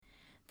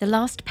The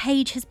last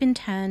page has been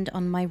turned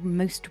on my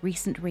most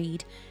recent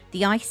read.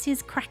 The ice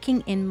is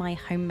cracking in my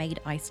homemade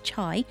iced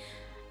chai.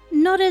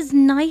 Not as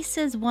nice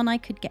as one I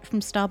could get from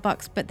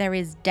Starbucks, but there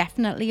is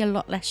definitely a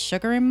lot less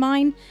sugar in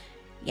mine.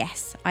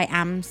 Yes, I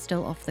am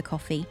still off the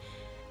coffee.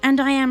 And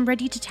I am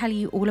ready to tell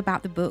you all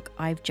about the book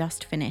I've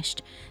just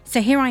finished.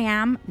 So here I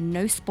am,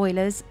 no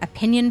spoilers,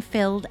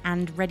 opinion-filled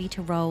and ready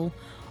to roll,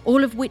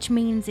 all of which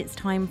means it's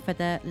time for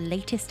the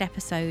latest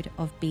episode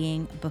of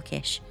Being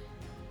Bookish.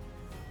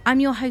 I'm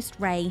your host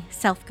Ray,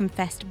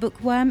 self-confessed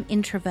bookworm,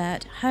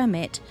 introvert,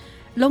 hermit,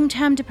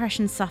 long-term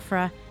depression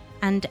sufferer,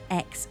 and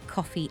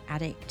ex-coffee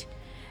addict.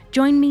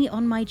 Join me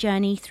on my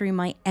journey through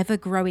my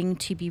ever-growing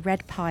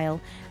to-be-read pile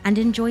and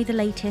enjoy the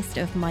latest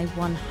of my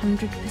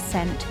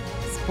 100%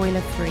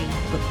 spoiler-free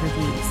book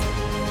reviews.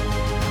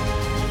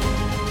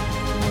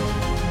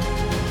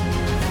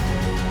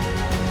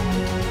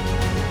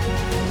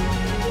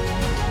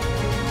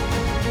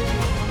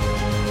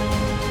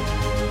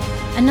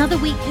 Another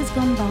week has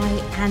gone by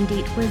and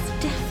it was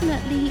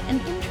definitely an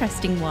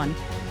interesting one.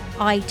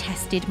 I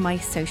tested my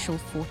social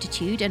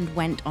fortitude and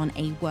went on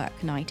a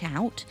work night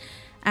out,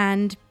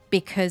 and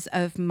because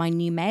of my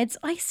new meds,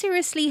 I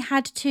seriously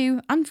had to,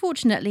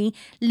 unfortunately,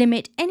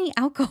 limit any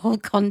alcohol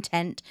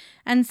content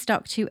and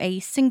stuck to a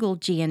single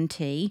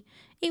G&T.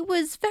 It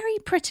was very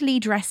prettily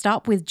dressed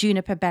up with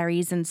juniper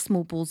berries and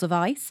small balls of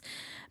ice,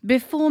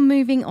 before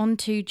moving on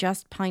to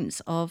just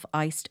pints of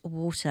iced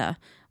water,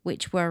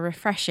 which were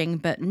refreshing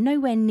but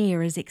nowhere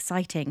near as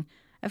exciting.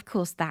 Of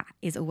course, that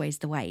is always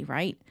the way,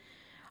 right?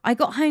 I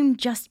got home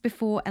just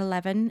before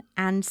 11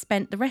 and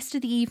spent the rest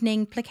of the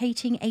evening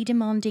placating a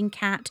demanding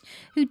cat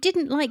who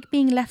didn't like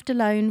being left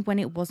alone when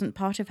it wasn't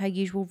part of her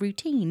usual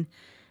routine.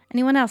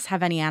 Anyone else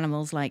have any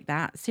animals like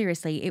that?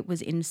 Seriously, it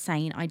was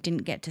insane. I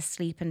didn't get to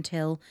sleep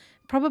until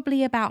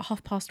probably about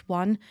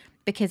 1:30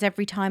 because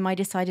every time I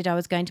decided I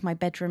was going to my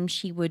bedroom,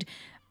 she would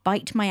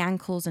bite my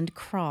ankles and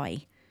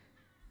cry.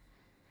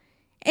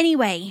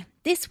 Anyway,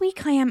 this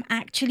week I am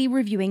actually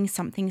reviewing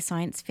something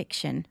science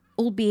fiction,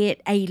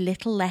 albeit a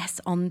little less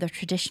on the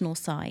traditional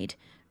side,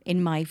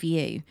 in my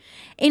view.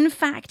 In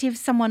fact, if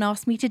someone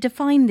asked me to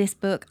define this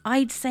book,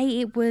 I'd say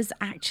it was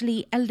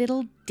actually a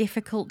little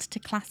difficult to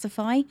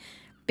classify,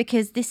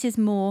 because this is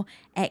more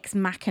Ex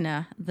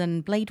Machina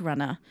than Blade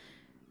Runner.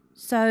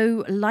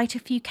 So light a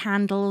few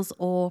candles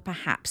or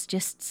perhaps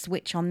just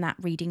switch on that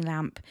reading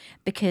lamp,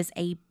 because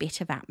a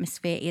bit of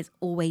atmosphere is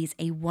always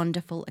a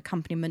wonderful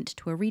accompaniment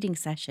to a reading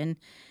session.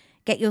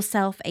 Get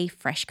yourself a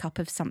fresh cup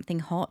of something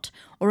hot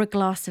or a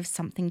glass of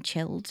something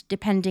chilled,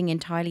 depending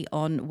entirely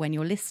on when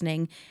you're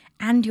listening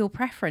and your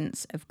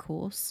preference, of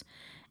course.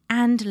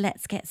 And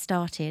let's get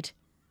started.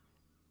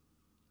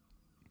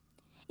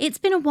 It's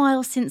been a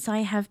while since I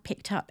have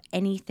picked up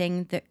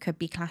anything that could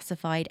be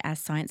classified as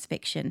science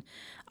fiction.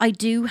 I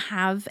do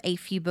have a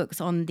few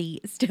books on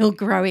the still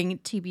growing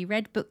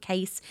to-be-read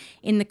bookcase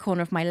in the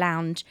corner of my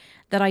lounge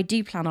that I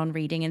do plan on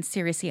reading, and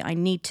seriously, I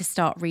need to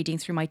start reading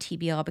through my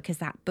TBR because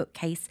that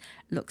bookcase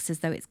looks as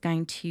though it's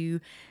going to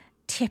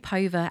tip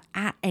over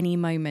at any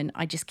moment.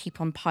 I just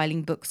keep on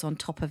piling books on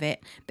top of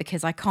it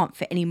because I can't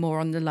fit any more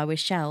on the lower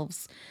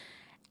shelves.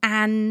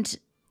 And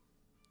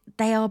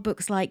they are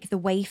books like the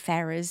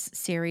Wayfarers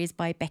series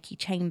by Becky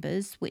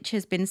Chambers, which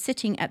has been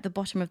sitting at the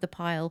bottom of the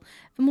pile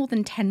for more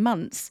than 10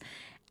 months.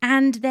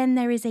 And then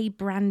there is a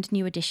brand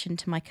new addition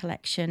to my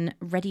collection,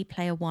 Ready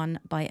Player One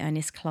by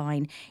Ernest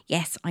Cline.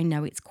 Yes, I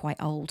know it's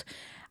quite old.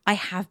 I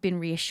have been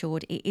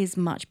reassured it is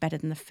much better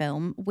than the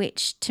film,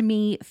 which to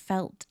me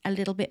felt a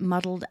little bit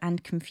muddled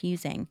and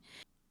confusing.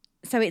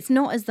 So it's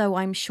not as though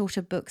I'm short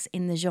of books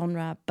in the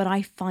genre, but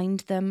I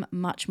find them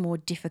much more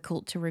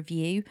difficult to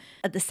review.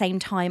 At the same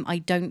time, I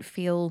don't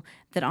feel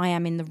that I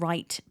am in the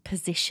right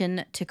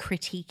position to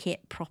critique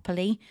it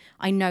properly.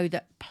 I know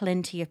that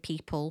plenty of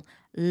people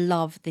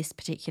love this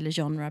particular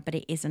genre, but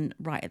it isn't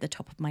right at the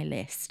top of my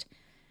list.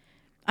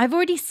 I've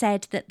already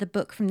said that the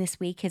book from this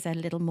week is a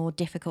little more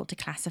difficult to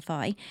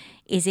classify.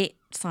 Is it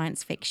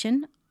science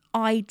fiction?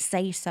 I'd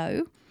say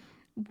so.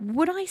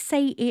 Would I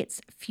say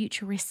it's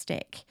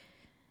futuristic?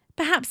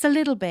 Perhaps a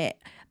little bit,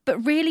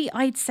 but really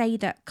I'd say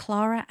that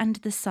Clara and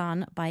the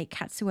Sun by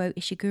Katsuo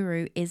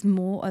Ishiguro is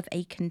more of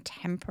a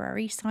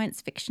contemporary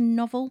science fiction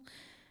novel,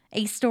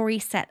 a story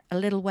set a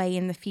little way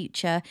in the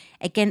future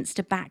against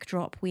a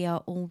backdrop we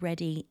are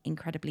already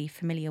incredibly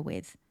familiar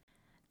with.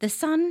 The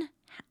sun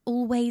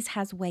always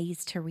has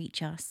ways to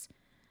reach us.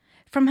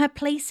 From her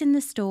place in the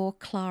store,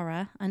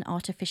 Clara, an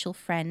artificial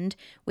friend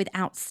with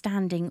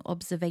outstanding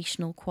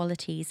observational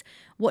qualities,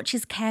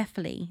 watches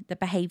carefully the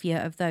behaviour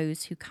of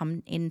those who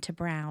come in to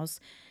browse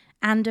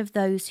and of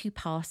those who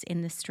pass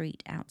in the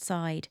street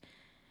outside.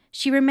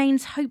 She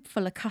remains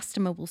hopeful a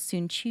customer will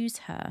soon choose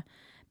her,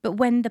 but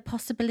when the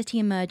possibility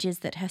emerges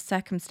that her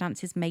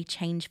circumstances may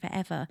change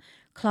forever,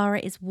 Clara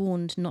is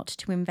warned not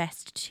to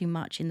invest too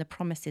much in the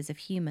promises of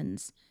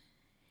humans.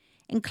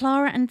 In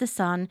Clara and the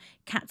Sun,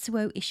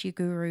 Katsuo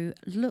Ishiguro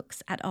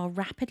looks at our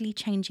rapidly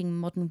changing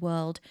modern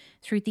world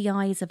through the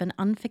eyes of an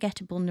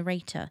unforgettable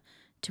narrator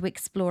to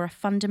explore a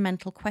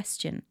fundamental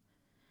question.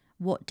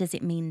 What does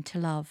it mean to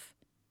love?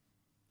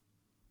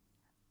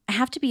 I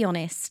have to be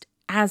honest,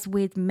 as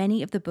with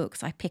many of the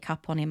books I pick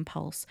up on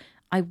impulse,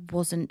 I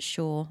wasn't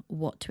sure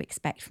what to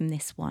expect from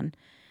this one.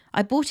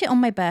 I bought it on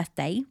my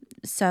birthday,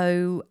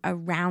 so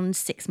around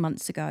 6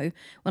 months ago,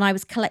 when I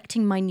was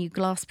collecting my new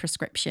glass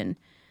prescription.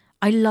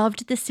 I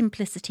loved the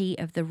simplicity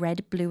of the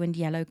red, blue, and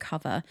yellow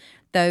cover,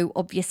 though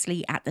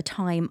obviously at the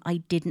time I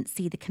didn't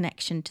see the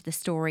connection to the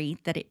story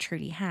that it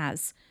truly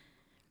has.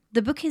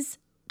 The book is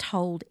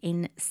told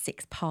in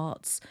 6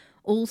 parts,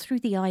 all through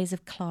the eyes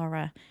of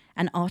Clara,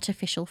 an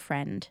artificial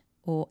friend,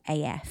 or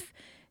AF,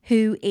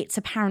 who it's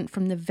apparent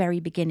from the very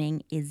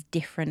beginning is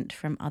different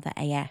from other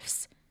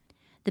AFs.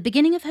 The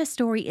beginning of her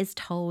story is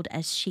told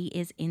as she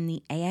is in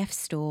the AF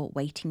store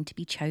waiting to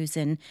be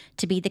chosen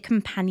to be the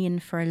companion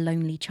for a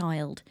lonely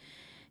child.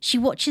 She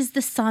watches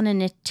the sun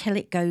until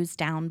it goes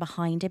down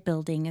behind a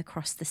building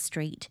across the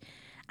street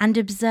and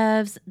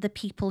observes the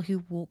people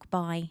who walk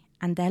by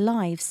and their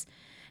lives.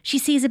 She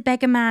sees a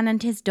beggar man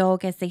and his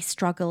dog as they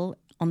struggle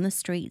on the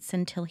streets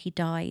until he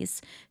dies,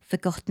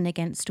 forgotten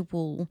against a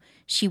wall.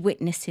 She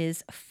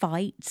witnesses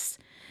fights.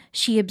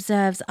 She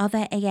observes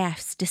other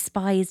AFs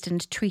despised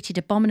and treated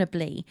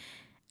abominably,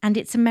 and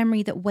it's a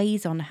memory that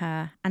weighs on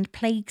her and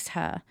plagues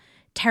her,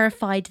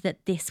 terrified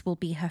that this will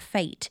be her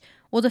fate,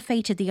 or the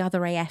fate of the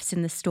other AFs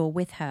in the store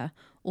with her,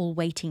 all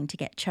waiting to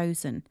get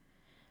chosen.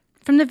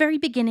 From the very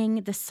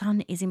beginning, the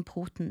sun is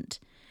important.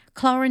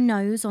 Clara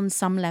knows on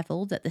some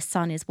level that the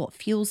sun is what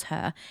fuels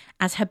her,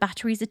 as her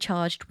batteries are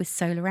charged with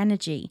solar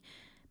energy.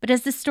 But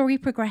as the story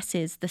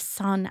progresses, the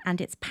sun and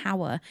its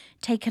power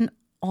take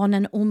on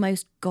an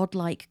almost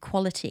godlike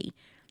quality.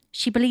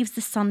 She believes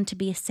the sun to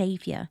be a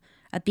saviour,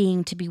 a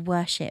being to be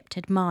worshipped,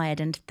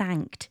 admired, and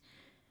thanked.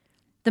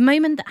 The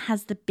moment that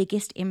has the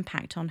biggest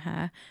impact on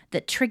her,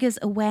 that triggers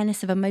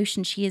awareness of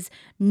emotion she is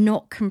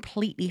not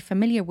completely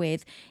familiar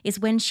with, is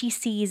when she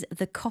sees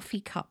the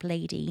coffee cup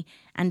lady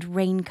and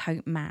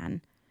raincoat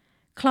man.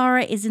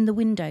 Clara is in the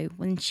window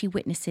when she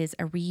witnesses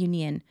a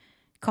reunion.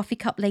 Coffee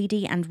cup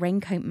lady and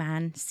raincoat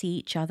man see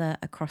each other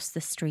across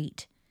the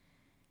street.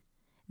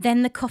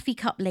 Then the coffee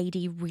cup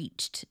lady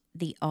reached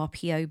the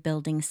RPO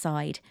building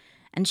side,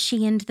 and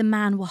she and the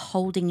man were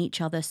holding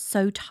each other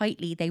so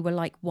tightly they were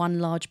like one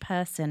large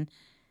person,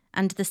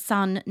 and the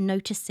sun,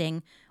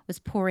 noticing, was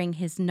pouring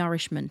his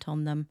nourishment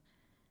on them.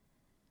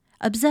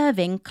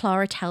 Observing,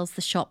 Clara tells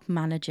the shop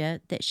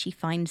manager that she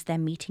finds their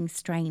meeting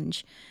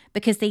strange,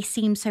 because they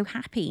seem so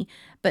happy,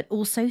 but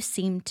also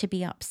seem to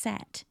be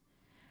upset.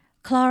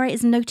 Clara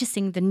is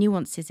noticing the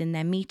nuances in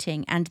their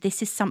meeting, and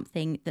this is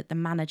something that the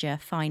manager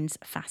finds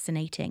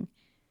fascinating.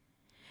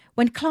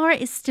 When Clara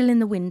is still in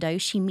the window,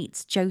 she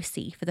meets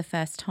Josie for the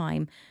first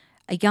time,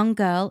 a young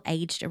girl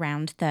aged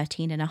around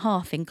 13 and a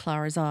half in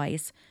Clara's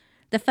eyes.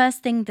 The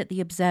first thing that the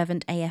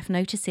observant AF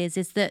notices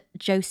is that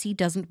Josie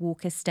doesn't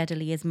walk as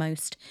steadily as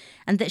most,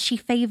 and that she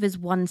favours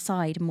one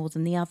side more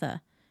than the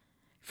other.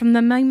 From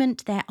the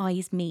moment their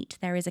eyes meet,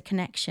 there is a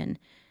connection,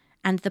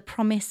 and the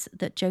promise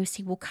that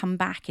Josie will come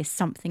back is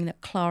something that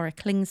Clara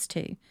clings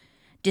to,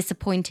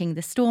 disappointing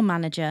the store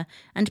manager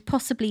and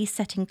possibly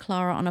setting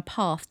Clara on a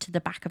path to the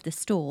back of the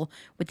store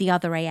with the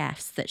other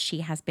AFs that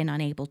she has been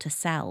unable to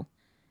sell.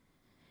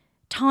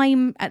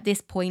 Time at this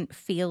point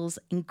feels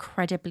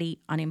incredibly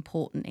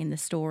unimportant in the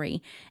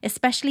story,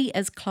 especially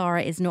as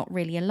Clara is not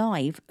really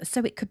alive,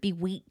 so it could be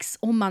weeks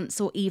or months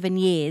or even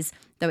years,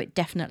 though it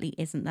definitely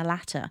isn't the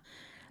latter.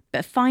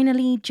 But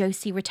finally,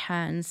 Josie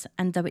returns,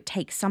 and though it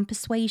takes some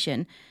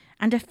persuasion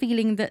and a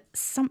feeling that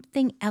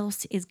something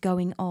else is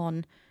going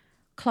on,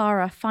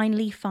 Clara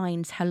finally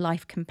finds her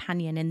life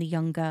companion in the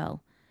young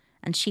girl,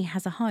 and she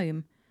has a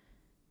home.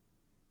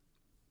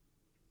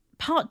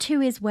 Part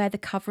 2 is where the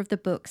cover of the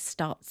book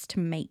starts to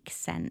make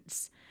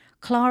sense.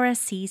 Clara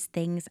sees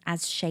things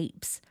as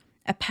shapes.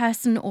 A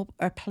person or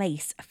a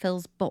place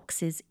fills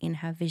boxes in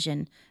her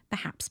vision,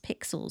 perhaps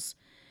pixels,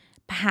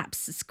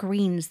 perhaps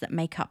screens that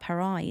make up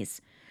her eyes.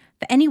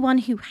 For anyone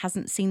who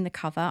hasn't seen the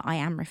cover I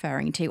am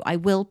referring to, I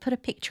will put a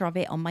picture of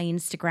it on my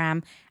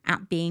Instagram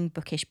at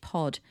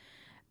beingbookish.pod.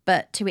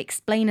 But to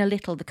explain a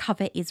little, the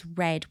cover is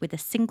red with a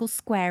single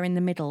square in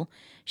the middle,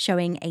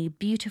 showing a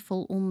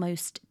beautiful,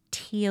 almost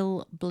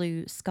teal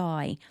blue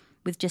sky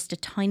with just a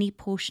tiny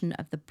portion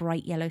of the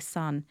bright yellow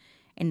sun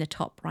in the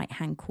top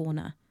right-hand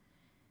corner.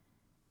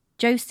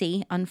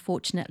 Josie,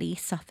 unfortunately,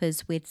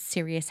 suffers with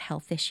serious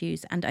health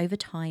issues, and over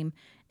time,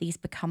 these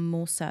become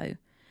more so,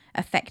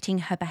 affecting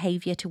her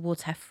behaviour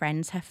towards her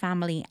friends, her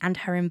family, and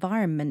her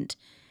environment.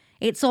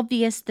 It's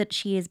obvious that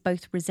she is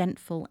both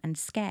resentful and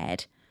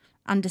scared,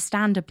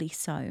 understandably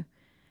so.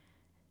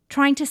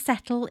 Trying to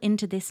settle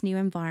into this new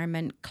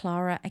environment,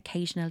 Clara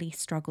occasionally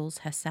struggles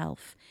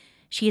herself.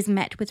 She is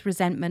met with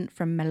resentment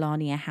from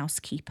Melania,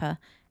 housekeeper,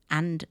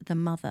 and the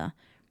mother,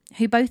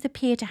 who both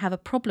appear to have a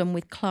problem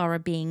with Clara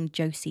being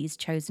Josie's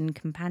chosen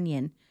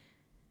companion,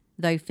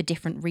 though for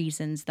different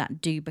reasons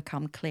that do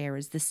become clear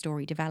as the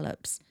story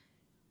develops.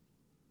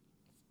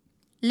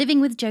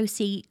 Living with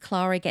Josie,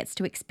 Clara gets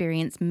to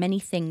experience many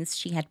things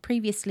she had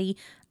previously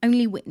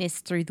only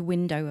witnessed through the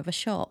window of a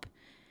shop.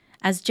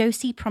 As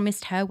Josie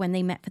promised her when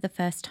they met for the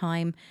first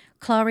time,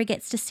 Clara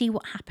gets to see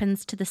what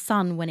happens to the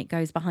sun when it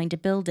goes behind a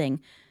building.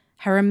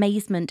 Her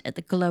amazement at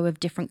the glow of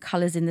different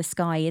colours in the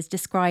sky is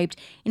described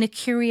in a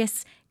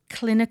curious,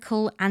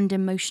 clinical and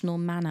emotional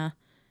manner.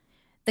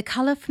 The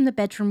colour from the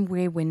bedroom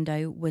rear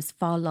window was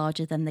far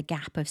larger than the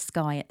gap of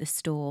sky at the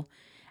store,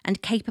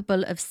 and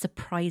capable of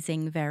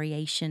surprising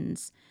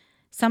variations.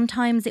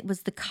 Sometimes it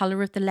was the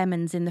colour of the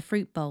lemons in the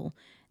fruit bowl,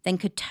 then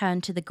could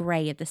turn to the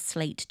grey of the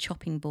slate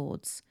chopping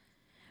boards.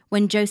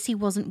 When Josie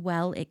wasn't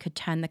well, it could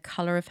turn the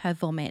colour of her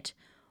vomit,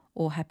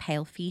 or her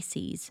pale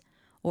faeces,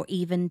 or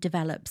even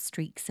develop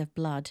streaks of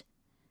blood.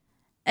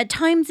 At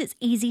times it's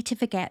easy to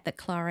forget that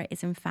Clara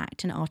is in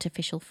fact an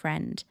artificial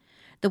friend.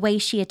 The way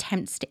she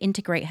attempts to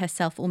integrate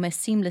herself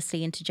almost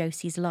seamlessly into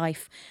Josie's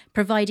life,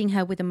 providing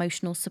her with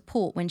emotional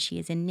support when she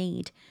is in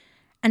need.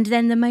 And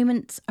then the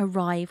moments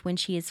arrive when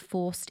she is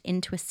forced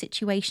into a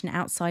situation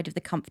outside of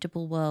the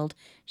comfortable world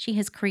she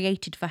has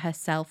created for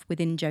herself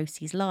within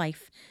Josie's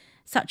life,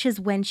 such as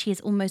when she is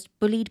almost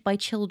bullied by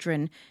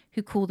children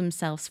who call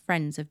themselves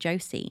friends of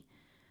Josie.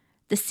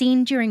 The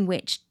scene during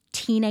which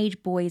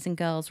teenage boys and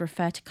girls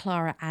refer to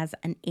Clara as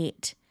an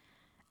it,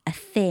 a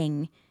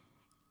thing,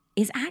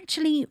 is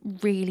actually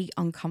really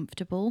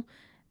uncomfortable,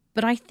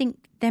 but I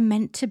think they're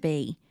meant to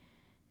be.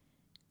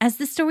 As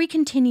the story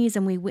continues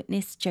and we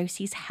witness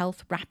Josie's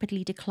health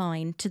rapidly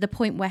decline to the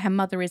point where her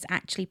mother is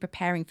actually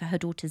preparing for her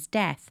daughter's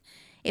death,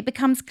 it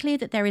becomes clear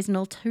that there is an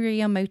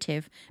ulterior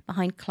motive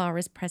behind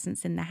Clara's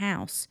presence in the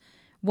house,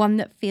 one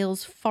that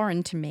feels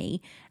foreign to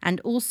me, and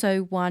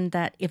also one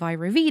that, if I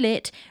reveal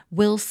it,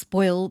 will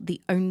spoil the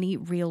only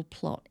real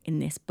plot in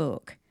this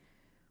book.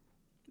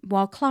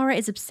 While Clara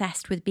is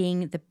obsessed with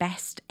being the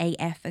best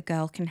AF a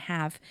girl can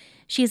have,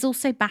 she is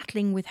also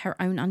battling with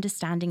her own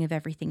understanding of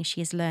everything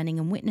she is learning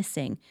and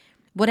witnessing.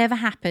 Whatever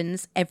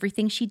happens,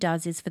 everything she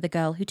does is for the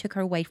girl who took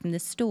her away from the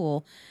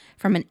store,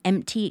 from an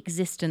empty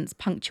existence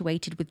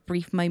punctuated with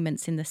brief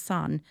moments in the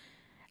sun,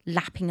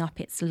 lapping up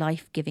its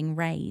life-giving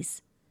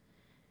rays.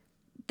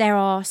 There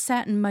are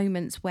certain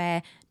moments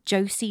where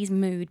Josie's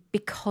mood,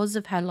 because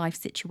of her life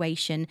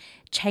situation,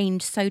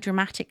 changed so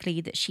dramatically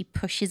that she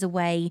pushes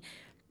away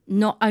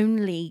not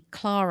only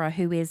Clara,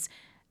 who is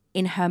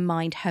in her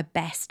mind her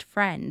best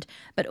friend,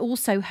 but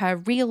also her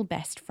real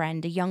best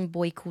friend, a young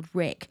boy called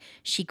Rick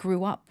she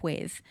grew up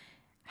with,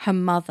 her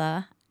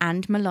mother,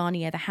 and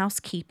Melania, the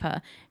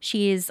housekeeper.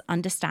 She is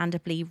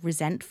understandably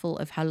resentful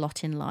of her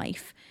lot in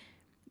life.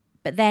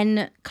 But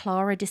then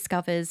Clara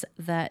discovers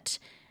that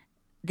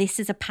this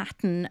is a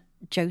pattern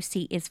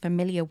Josie is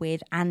familiar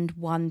with and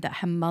one that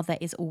her mother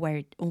is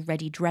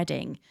already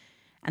dreading.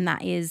 And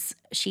that is,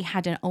 she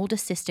had an older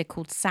sister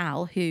called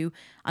Sal who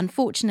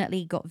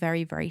unfortunately got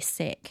very, very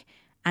sick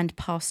and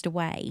passed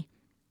away.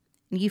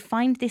 You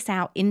find this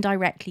out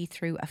indirectly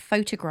through a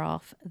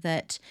photograph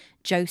that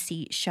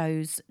Josie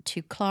shows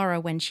to Clara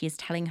when she is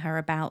telling her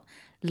about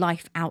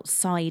life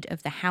outside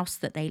of the house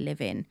that they live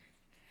in,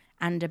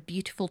 and a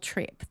beautiful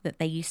trip that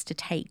they used to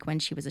take when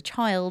she was a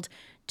child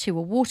to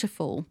a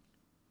waterfall.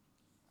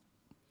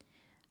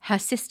 Her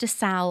sister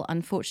Sal,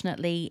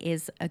 unfortunately,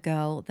 is a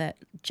girl that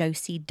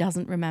Josie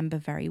doesn't remember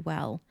very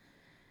well,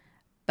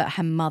 but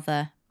her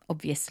mother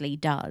obviously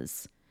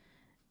does.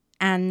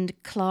 And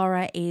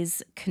Clara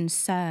is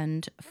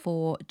concerned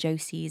for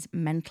Josie's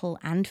mental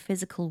and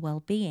physical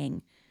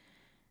well-being.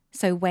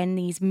 So when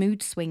these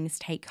mood swings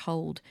take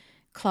hold,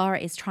 Clara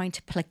is trying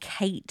to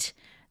placate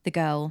the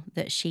girl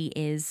that she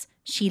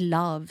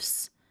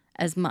loves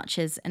as much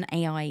as an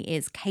AI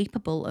is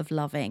capable of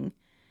loving.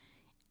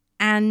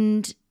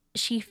 And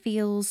she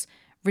feels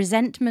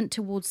resentment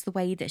towards the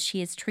way that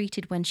she is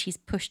treated when she's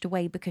pushed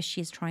away because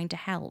she is trying to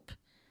help.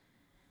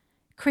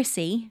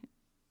 Chrissy,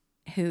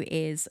 who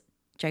is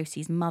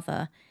Josie's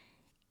mother,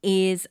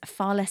 is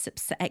far less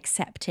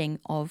accepting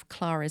of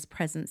Clara's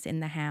presence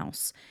in the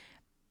house.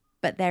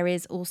 But there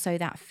is also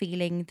that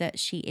feeling that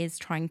she is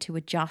trying to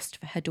adjust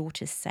for her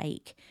daughter's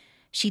sake.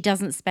 She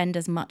doesn't spend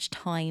as much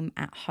time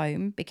at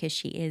home because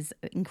she is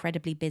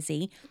incredibly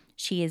busy.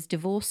 She is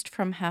divorced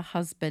from her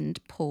husband,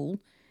 Paul,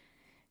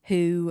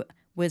 who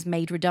was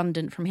made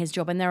redundant from his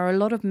job. And there are a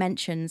lot of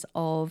mentions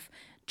of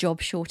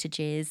job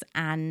shortages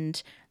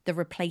and the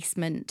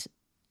replacement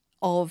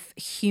of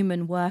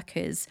human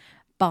workers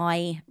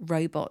by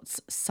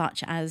robots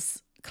such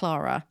as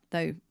Clara,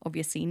 though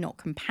obviously not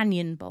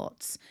companion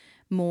bots,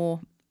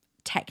 more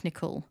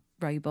technical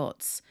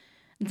robots.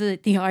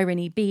 The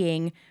irony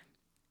being,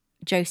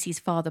 Josie's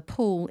father,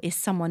 Paul, is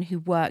someone who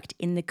worked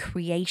in the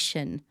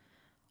creation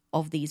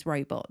of these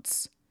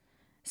robots.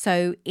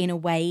 So in a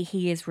way,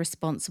 he is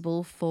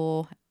responsible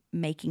for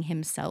making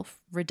himself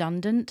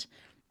redundant,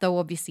 though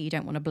obviously you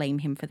don't want to blame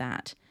him for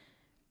that.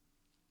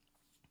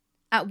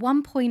 At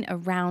one point,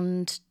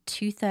 around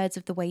 2/3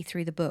 of the way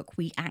through the book,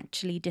 we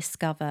actually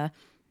discover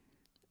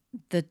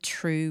the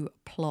true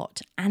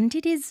plot, and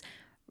it is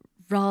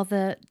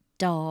rather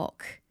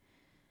dark.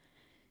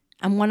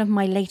 And one of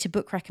my later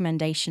book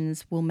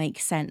recommendations will make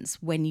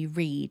sense when you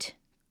read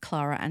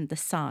Clara and the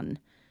Sun.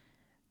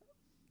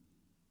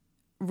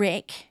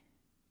 Rick,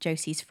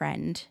 Josie's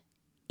friend,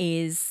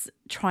 is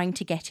trying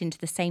to get into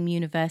the same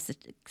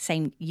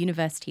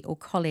university or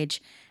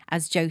college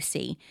as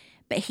Josie,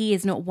 but he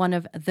is not one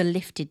of the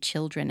lifted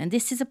children. And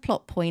this is a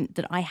plot point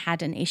that I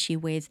had an issue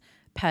with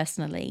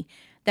personally.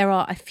 There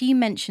are a few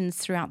mentions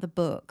throughout the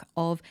book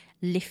of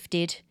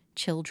lifted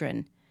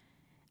children.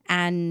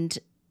 And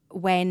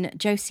when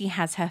Josie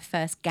has her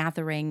first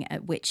gathering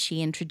at which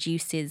she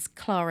introduces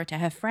Clara to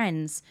her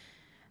friends,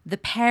 the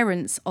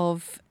parents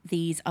of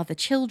these other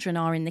children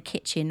are in the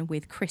kitchen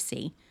with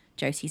Chrissy,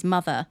 Josie's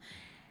mother.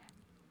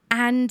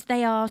 And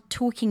they are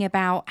talking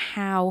about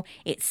how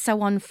it's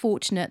so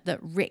unfortunate that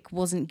Rick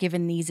wasn't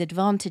given these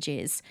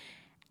advantages.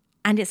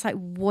 And it's like,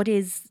 what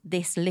is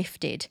this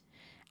lifted?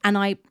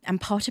 And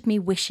part of me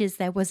wishes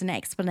there was an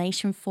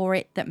explanation for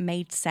it that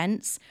made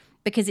sense,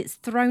 because it's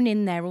thrown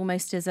in there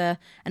almost as an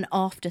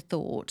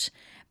afterthought.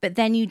 But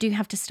then you do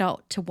have to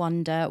start to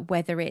wonder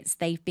whether it's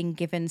they've been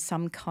given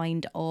some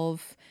kind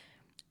of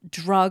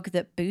drug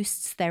that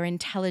boosts their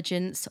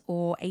intelligence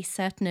or a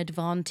certain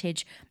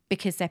advantage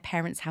because their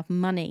parents have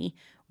money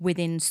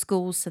within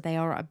schools, so they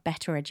are at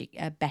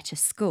a better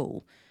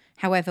school.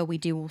 However, we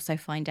do also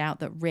find out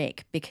that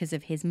Rick, because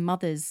of his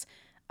mother's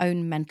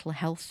own mental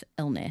health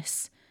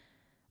illness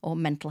or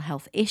mental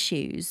health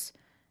issues,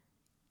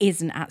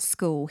 isn't at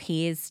school.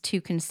 He is too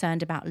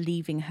concerned about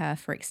leaving her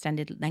for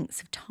extended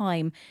lengths of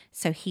time,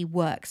 so he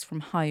works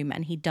from home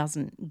and he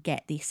doesn't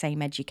get the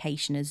same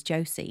education as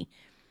Josie.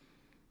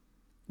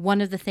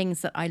 One of the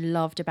things that I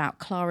loved about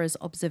Clara's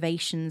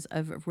observations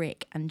of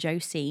Rick and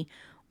Josie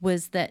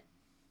was that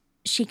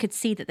she could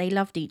see that they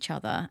loved each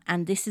other,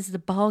 and this is the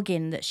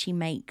bargain that she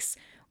makes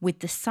with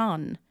the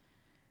son,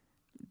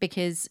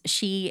 because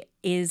she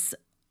is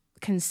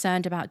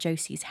concerned about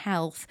Josie's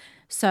health.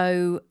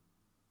 So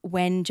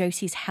when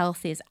Josie's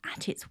health is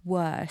at its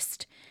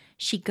worst,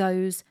 she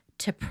goes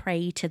to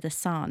pray to the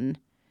sun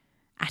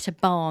at a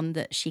barn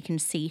that she can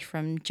see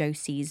from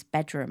Josie's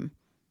bedroom.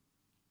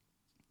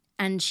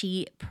 And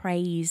she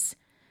prays.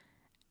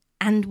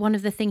 And one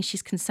of the things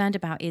she's concerned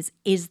about is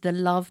the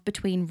love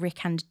between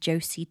Rick and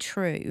Josie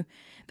true?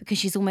 Because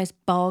she's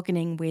almost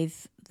bargaining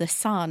with the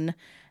son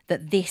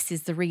that this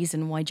is the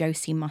reason why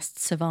Josie must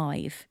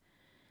survive.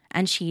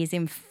 And she is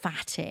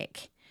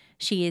emphatic.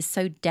 She is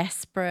so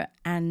desperate,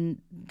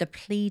 and the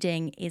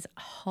pleading is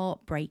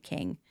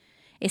heartbreaking,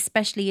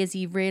 especially as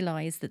you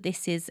realise that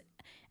this is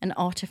an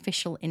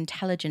artificial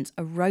intelligence,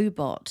 a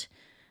robot,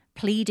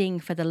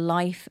 pleading for the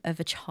life of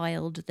a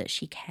child that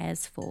she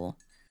cares for.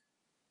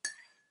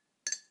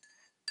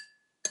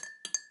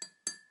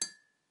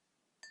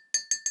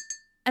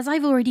 As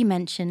I've already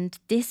mentioned,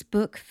 this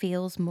book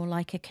feels more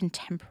like a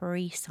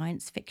contemporary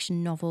science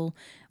fiction novel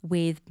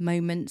with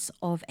moments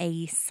of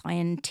a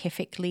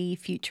scientifically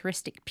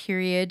futuristic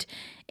period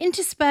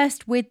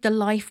interspersed with the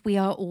life we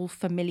are all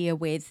familiar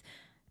with.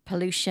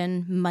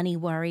 Pollution, money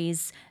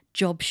worries,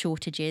 job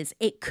shortages.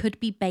 It could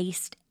be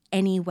based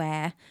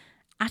anywhere,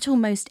 at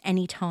almost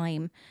any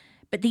time.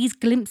 But these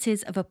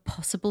glimpses of a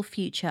possible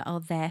future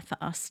are there for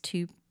us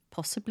to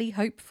possibly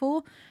hope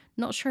for.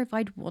 Not sure if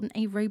I'd want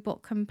a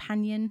robot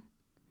companion.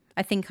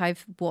 I think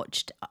I've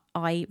watched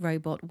I,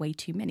 Robot way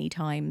too many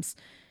times.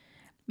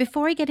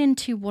 Before I get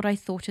into what I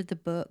thought of the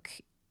book,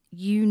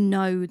 you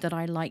know that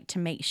I like to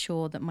make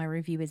sure that my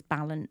review is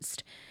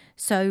balanced.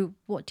 So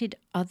what did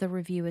other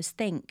reviewers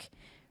think?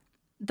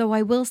 Though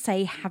I will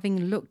say,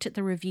 having looked at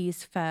the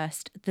reviews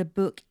first, the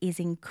book is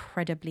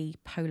incredibly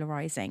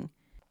polarizing.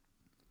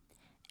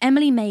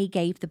 Emily May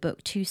gave the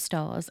book 2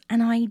 stars,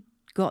 and I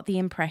got the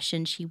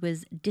impression she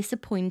was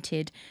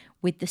disappointed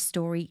with the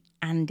story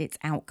and its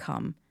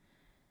outcome.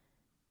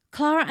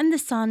 Clara and the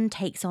Sun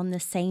takes on the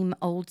same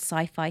old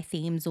sci-fi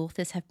themes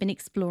authors have been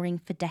exploring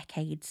for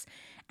decades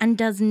and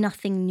does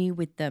nothing new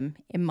with them,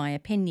 in my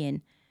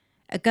opinion.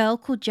 A girl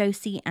called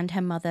Josie and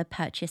her mother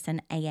purchase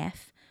an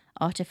AF,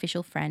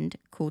 artificial friend,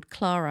 called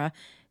Clara,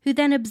 who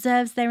then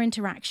observes their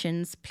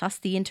interactions, plus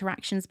the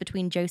interactions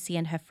between Josie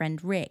and her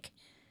friend Rick.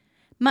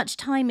 Much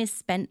time is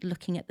spent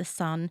looking at the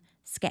sun,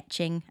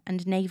 sketching,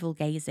 and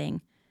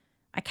navel-gazing.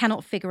 I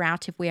cannot figure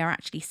out if we are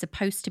actually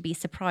supposed to be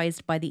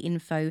surprised by the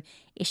info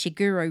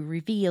Ishiguro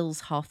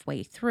reveals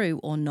halfway through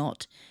or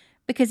not,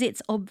 because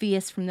it's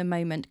obvious from the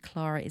moment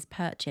Clara is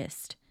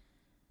purchased.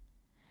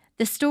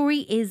 The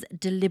story is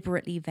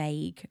deliberately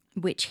vague,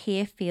 which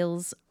here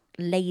feels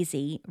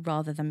lazy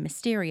rather than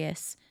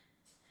mysterious.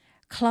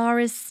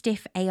 Clara's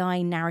stiff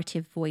AI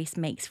narrative voice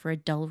makes for a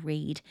dull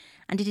read,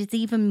 and it is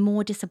even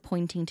more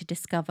disappointing to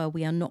discover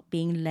we are not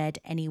being led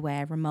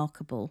anywhere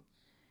remarkable.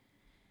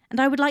 And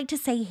I would like to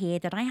say here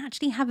that I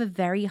actually have a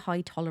very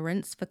high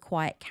tolerance for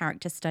quiet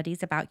character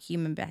studies about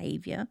human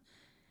behaviour.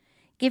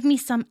 Give me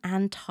some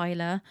Anne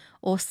Tyler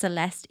or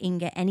Celeste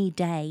Inga any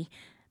day,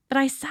 but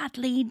I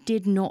sadly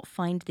did not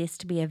find this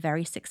to be a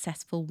very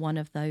successful one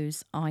of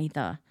those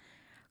either.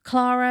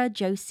 Clara,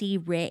 Josie,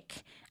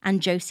 Rick, and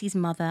Josie's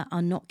mother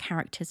are not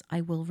characters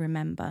I will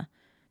remember.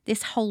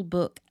 This whole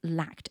book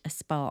lacked a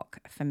spark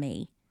for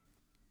me.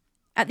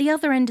 At the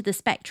other end of the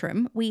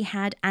spectrum, we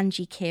had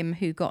Angie Kim,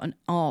 who got an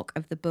arc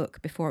of the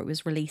book before it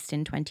was released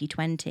in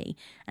 2020,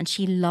 and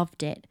she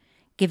loved it,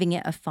 giving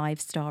it a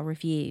 5-star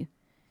review.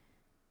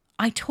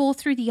 I tore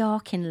through the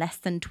arc in less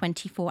than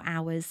 24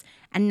 hours,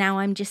 and now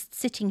I'm just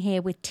sitting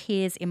here with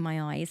tears in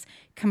my eyes,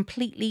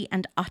 completely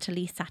and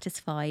utterly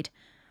satisfied.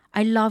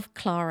 I love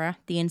Clara,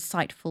 the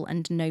insightful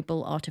and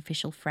noble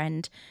artificial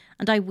friend,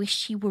 and I wish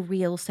she were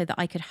real so that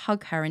I could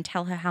hug her and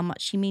tell her how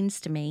much she means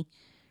to me.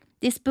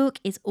 This book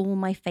is all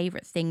my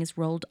favourite things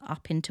rolled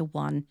up into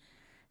one.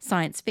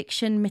 Science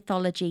fiction,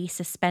 mythology,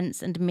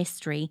 suspense and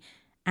mystery,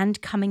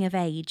 and coming of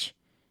age.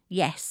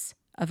 Yes,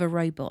 of a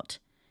robot.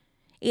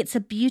 It's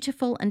a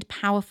beautiful and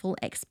powerful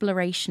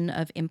exploration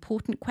of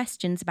important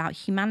questions about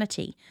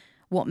humanity.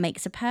 What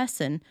makes a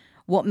person?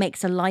 What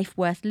makes a life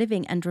worth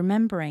living and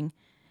remembering?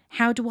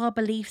 How do our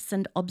beliefs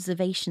and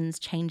observations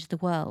change the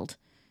world?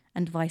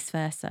 And vice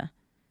versa.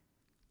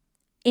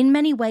 In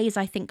many ways,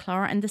 I think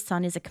Clara and the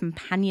Sun is a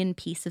companion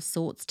piece of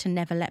sorts to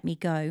Never Let Me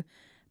Go,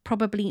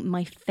 probably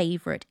my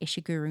favourite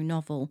Ishiguro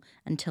novel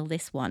until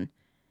this one.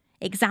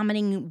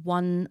 Examining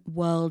one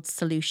world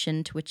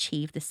solution to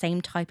achieve the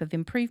same type of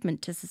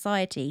improvement to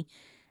society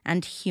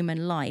and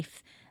human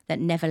life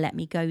that Never Let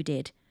Me Go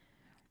did.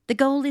 The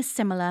goal is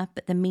similar,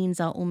 but the means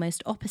are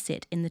almost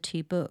opposite in the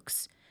two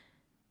books.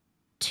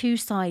 Two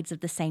sides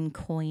of the same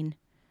coin.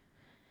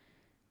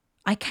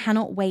 I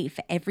cannot wait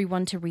for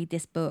everyone to read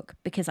this book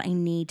because I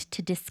need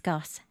to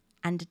discuss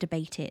and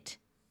debate it.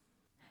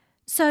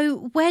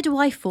 So, where do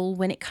I fall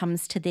when it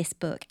comes to this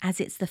book, as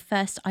it's the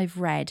first I've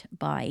read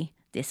by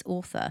this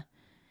author?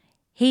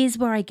 Here's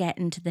where I get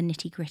into the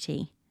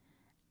nitty-gritty.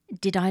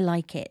 Did I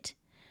like it?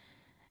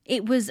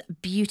 It was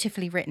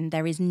beautifully written.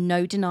 There is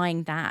no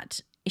denying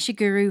that.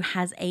 Ishiguro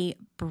has a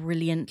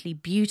brilliantly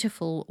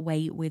beautiful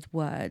way with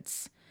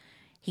words.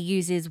 He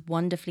uses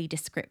wonderfully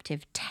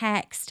descriptive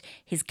text.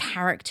 His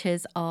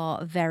characters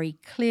are very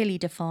clearly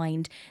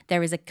defined.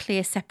 There is a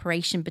clear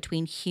separation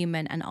between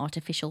human and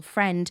artificial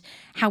friend.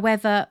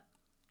 However,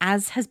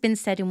 as has been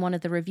said in one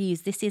of the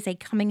reviews, this is a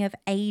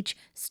coming-of-age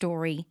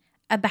story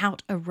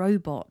about a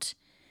robot.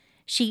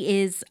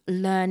 She is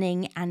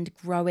learning and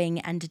growing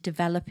and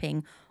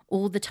developing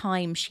all the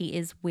time she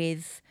is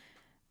with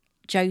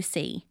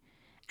Josie.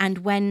 And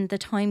when the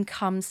time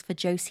comes for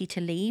Josie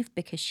to leave,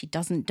 because she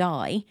doesn't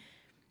die,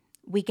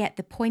 we get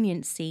the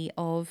poignancy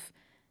of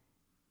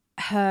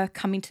her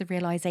coming to the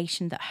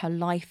realization that her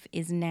life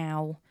is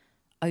now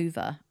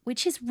over,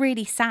 which is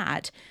really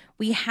sad.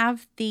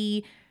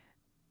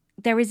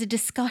 There is a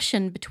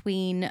discussion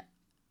between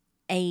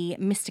a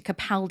Mr.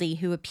 Capaldi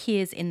who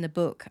appears in the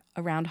book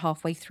around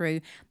halfway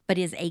through, but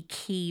is a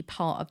key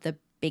part of the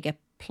bigger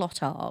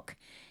plot arc,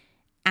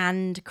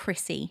 and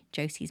Chrissy,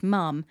 Josie's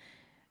mum,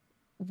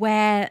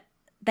 where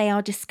they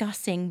are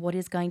discussing what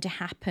is going to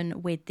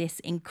happen with this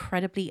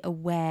incredibly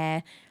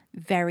aware,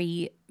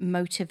 very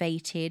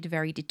motivated,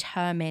 very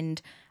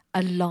determined,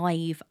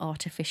 alive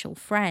artificial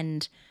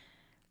friend.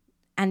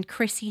 And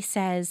Chrissy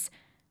says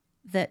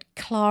that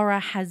Clara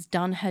has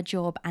done her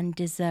job and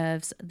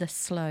deserves the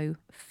slow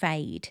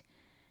fade.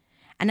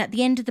 And at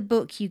the end of the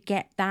book, you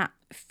get that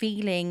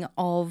feeling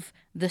of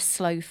the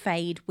slow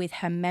fade with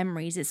her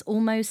memories. It's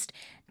almost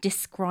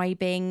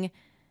describing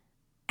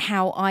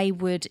how I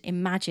would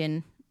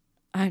imagine,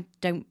 I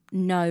don't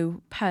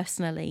know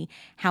personally,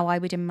 how I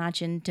would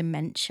imagine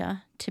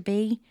dementia to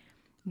be,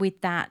 with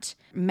that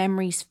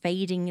memories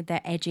fading,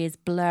 their edges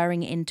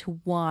blurring into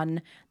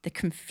one, the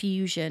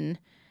confusion,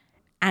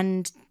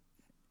 and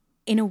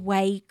in a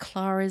way,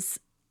 Clara's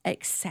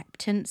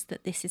acceptance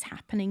that this is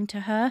happening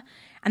to her.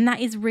 And that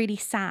is really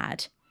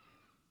sad.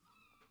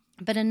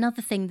 But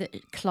another thing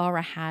that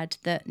Clara had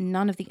that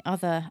none of the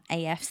other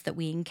AFs that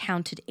we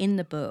encountered in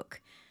the book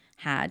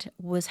had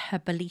was her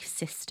belief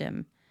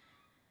system.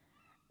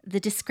 The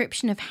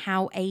description of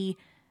how a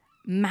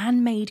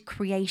man-made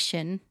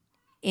creation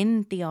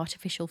in the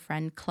artificial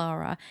friend,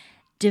 Clara,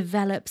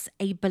 develops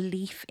a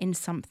belief in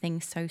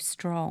something so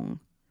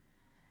strong.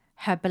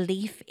 Her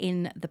belief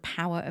in the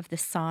power of the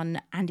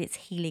sun and its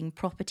healing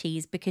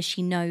properties because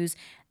she knows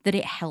that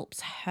it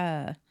helps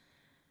her.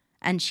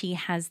 And she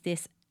has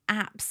this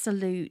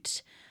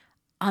absolute,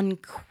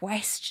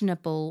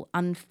 unquestionable,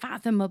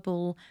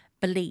 unfathomable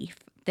belief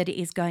that it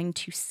is going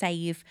to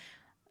save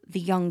the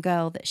young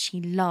girl that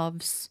she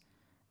loves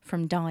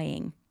from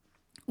dying.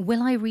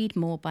 Will I read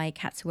more by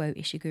Katsuo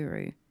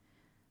Ishiguro?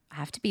 I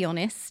have to be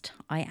honest,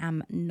 I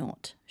am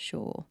not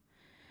sure.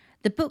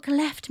 The book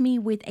left me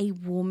with a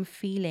warm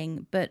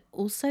feeling, but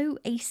also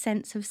a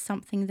sense of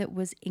something that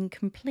was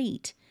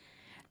incomplete.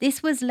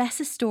 This was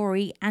less a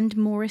story and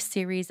more a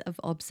series of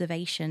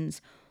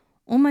observations,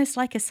 almost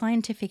like a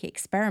scientific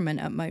experiment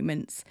at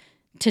moments.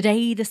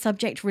 Today, the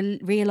subject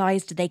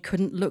realised they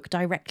couldn't look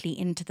directly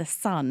into the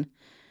sun.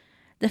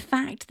 The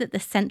fact that the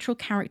central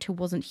character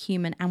wasn't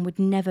human and would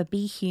never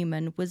be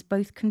human was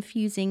both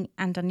confusing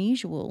and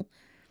unusual.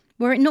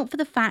 Were it not for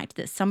the fact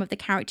that some of the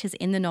characters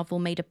in the novel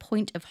made a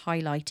point of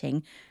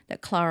highlighting that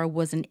Clara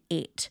was an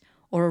it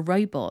or a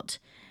robot,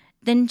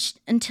 then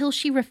until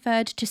she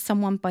referred to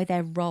someone by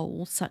their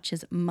role, such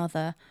as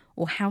mother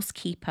or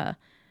housekeeper,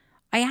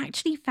 I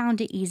actually found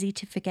it easy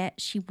to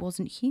forget she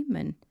wasn't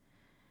human.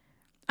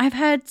 I've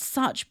heard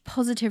such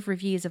positive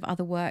reviews of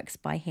other works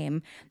by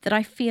him that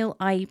I feel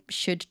I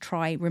should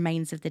try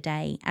Remains of the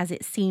Day, as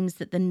it seems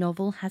that the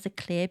novel has a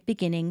clear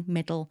beginning,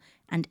 middle,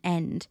 and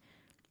end,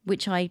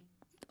 which I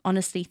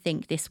honestly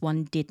think this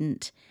one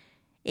didn't.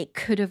 It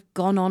could have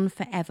gone on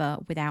forever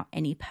without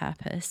any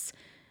purpose,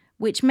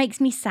 which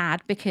makes me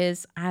sad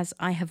because, as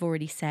I have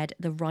already said,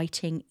 the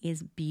writing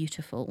is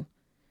beautiful.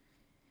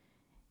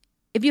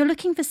 If you're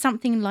looking for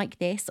something like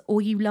this,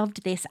 or you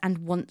loved this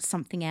and want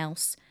something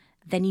else,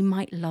 then you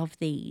might love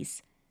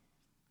these.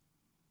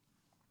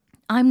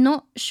 I'm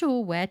not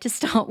sure where to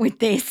start with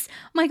this.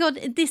 My God,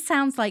 this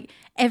sounds like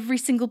every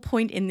single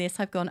point in this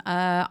I've gone,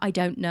 I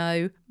don't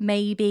know,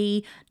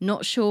 maybe,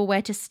 not sure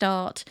where to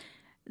start.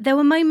 There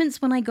were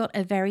moments when I got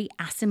a very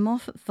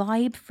Asimov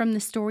vibe from the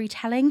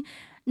storytelling,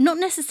 not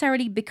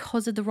necessarily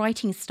because of the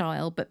writing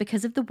style, but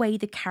because of the way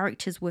the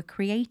characters were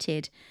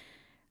created.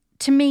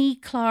 To me,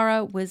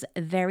 Clara was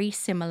very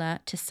similar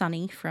to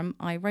Sunny from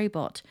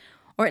iRobot,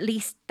 or at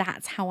least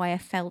that's how I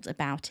have felt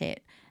about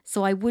it.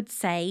 So I would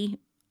say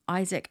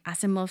Isaac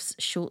Asimov's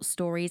short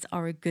stories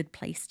are a good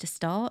place to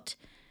start.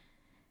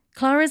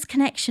 Clara's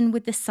connection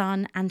with the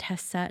sun and her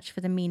search for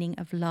the meaning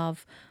of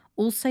love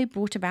also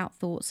brought about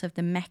thoughts of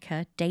the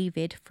mecha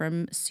David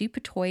from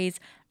Super Toys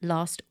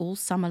Last All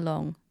Summer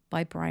Long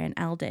by Brian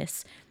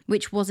Aldiss,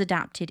 which was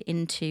adapted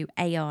into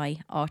AI,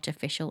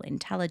 artificial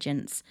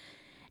intelligence.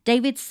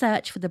 David's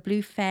search for the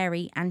blue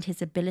fairy and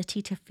his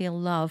ability to feel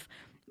love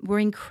were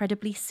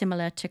incredibly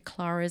similar to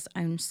Clara's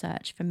own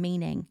search for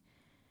meaning.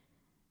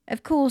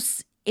 Of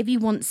course, if you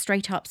want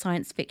straight-up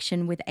science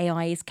fiction with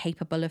AIs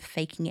capable of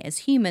faking it as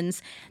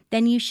humans,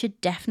 then you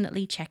should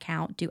definitely check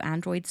out Do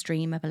Androids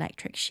Dream of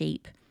Electric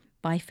Sheep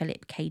by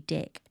Philip K.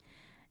 Dick.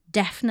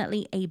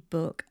 Definitely a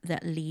book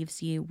that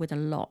leaves you with a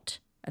lot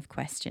of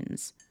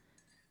questions.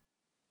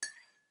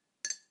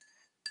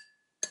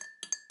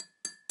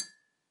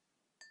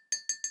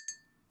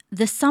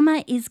 The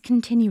summer is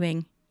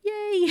continuing.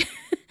 Yay!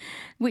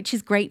 Which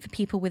is great for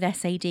people with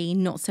SAD,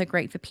 not so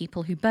great for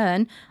people who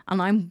burn, and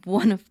I'm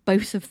one of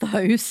both of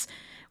those,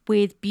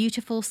 with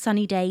beautiful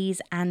sunny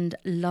days and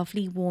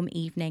lovely warm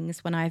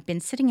evenings when I've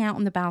been sitting out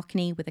on the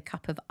balcony with a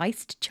cup of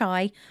iced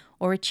chai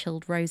or a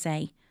chilled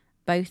rosé.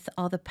 Both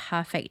are the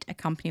perfect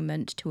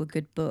accompaniment to a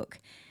good book,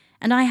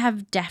 and I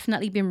have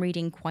definitely been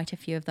reading quite a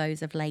few of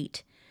those of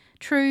late.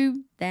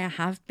 True, there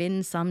have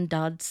been some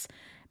duds,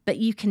 but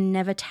you can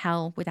never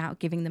tell without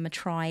giving them a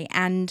try.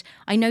 And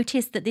I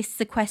noticed that this is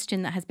a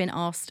question that has been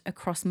asked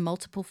across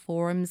multiple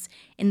forums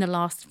in the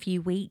last few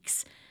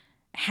weeks.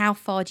 How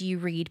far do you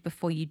read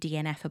before you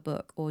DNF a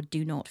book or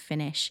do not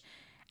finish?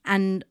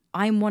 And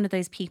I'm one of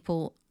those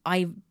people,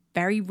 I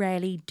very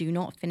rarely do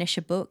not finish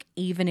a book,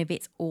 even if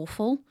it's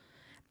awful,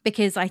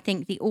 because I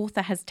think the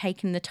author has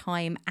taken the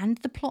time and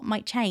the plot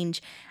might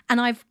change. And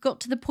I've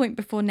got to the point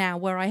before now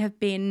where I have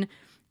been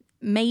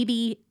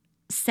maybe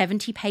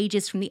 70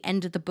 pages from the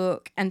end of the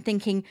book and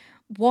thinking,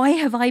 why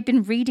have I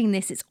been reading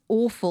this? It's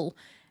awful.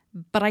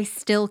 But I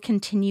still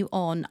continue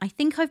on. I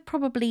think I've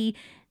probably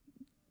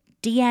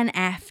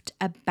DNF'd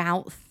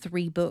about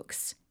 3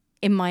 books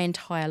in my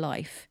entire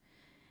life.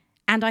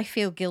 And I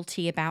feel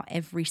guilty about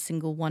every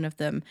single one of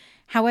them.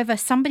 However,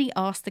 somebody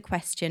asked the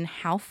question,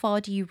 how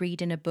far do you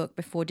read in a book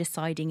before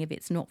deciding if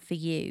it's not for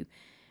you?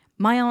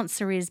 My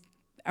answer is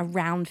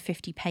around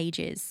 50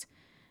 pages.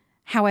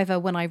 However,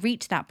 when I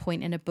reach that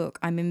point in a book,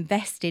 I'm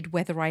invested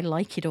whether I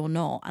like it or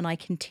not, and I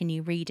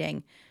continue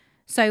reading.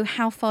 So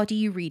how far do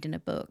you read in a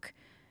book?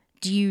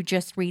 Do you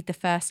just read the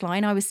first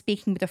line? I was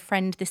speaking with a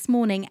friend this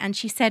morning, and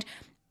she said,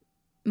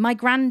 my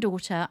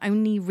granddaughter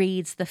only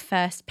reads the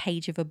first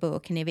page of a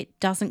book, and if it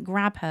doesn't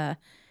grab her,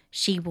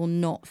 she will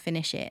not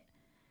finish it.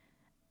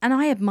 And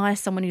I admire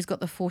someone who's got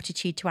the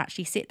fortitude to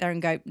actually sit there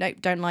and go, nope,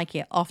 don't like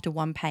it after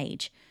 1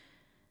 page.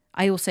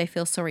 I also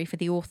feel sorry for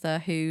the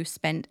author who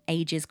spent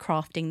ages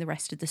crafting the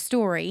rest of the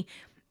story,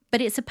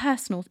 but it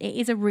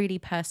is a really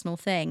personal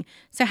thing.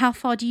 So how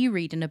far do you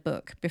read in a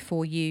book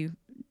before you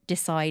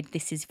decide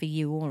this is for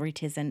you or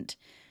it isn't?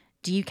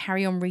 Do you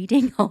carry on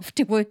reading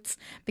afterwards?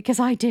 Because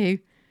I do.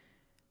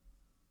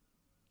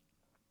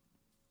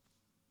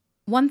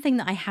 One thing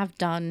that I have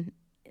done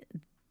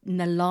in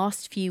the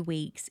last few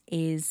weeks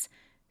is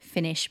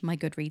finish my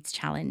Goodreads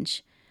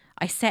challenge.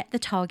 I set the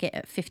target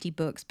at 50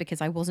 books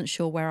because I wasn't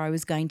sure where I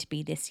was going to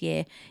be this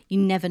year. You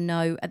never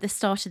know at the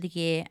start of the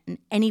year, and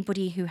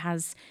anybody who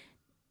has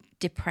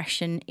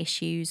depression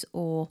issues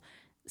or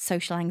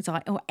social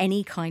anxiety or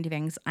any kind of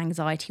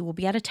anxiety will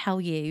be able to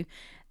tell you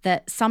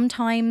that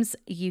sometimes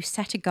you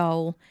set a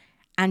goal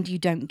and you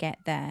don't get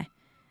there.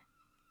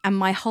 And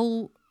my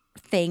whole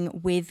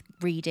thing with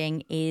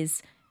reading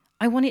is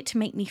I want it to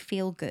make me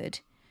feel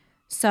good.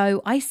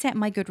 So I set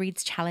my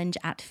Goodreads challenge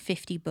at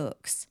 50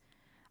 books.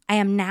 I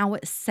am now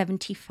at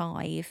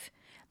 75,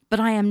 but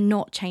I am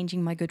not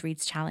changing my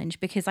Goodreads challenge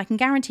because I can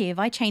guarantee if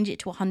I change it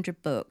to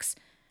 100 books,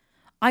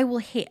 I will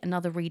hit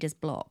another reader's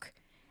block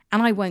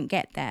and I won't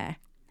get there.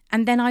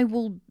 And then I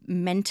will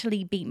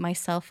mentally beat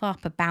myself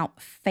up about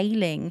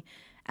failing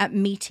at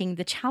meeting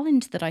the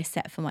challenge that I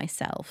set for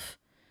myself.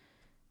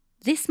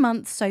 This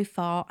month so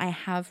far, I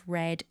have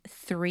read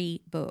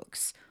 3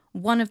 books.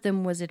 One of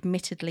them was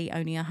admittedly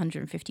only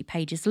 150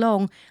 pages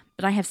long,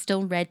 but I have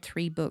still read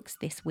 3 books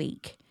this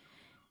week.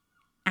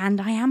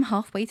 And I am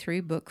halfway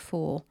through book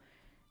 4.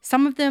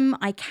 Some of them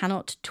I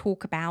cannot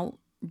talk about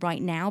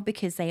right now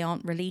because they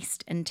aren't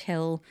released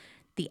until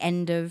the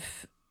end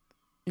of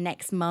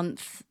next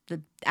month.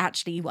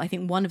 Actually, I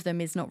think one of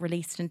them is not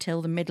released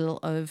until the middle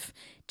of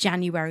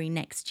January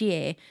next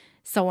year.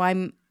 So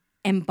I'm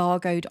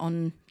embargoed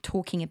on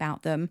talking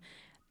about them.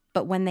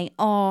 But when they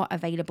are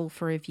available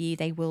for review,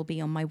 they will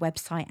be on my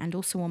website and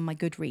also on my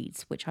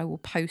Goodreads, which I will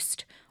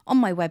post on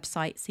my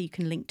website so you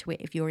can link to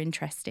it if you're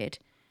interested.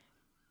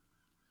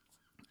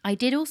 I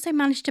did also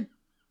manage to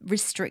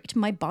restrict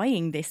my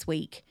buying this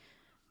week.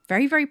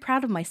 Very, very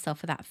proud of myself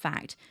for that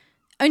fact.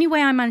 Only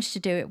way I managed to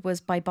do it was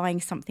by buying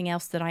something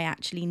else that I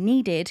actually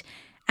needed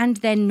and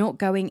then not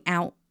going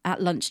out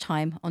at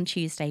lunchtime on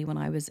Tuesday when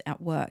I was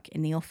at work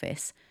in the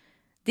office.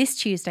 This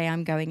Tuesday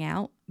I'm going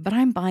out, but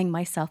I'm buying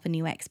myself a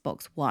new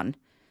Xbox One.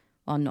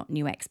 Well, not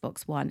new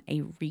Xbox One,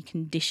 a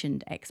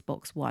reconditioned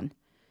Xbox One.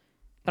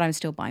 But I'm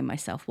still buying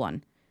myself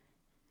one.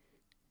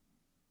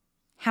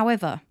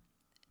 However,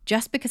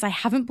 just because I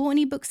haven't bought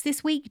any books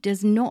this week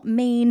does not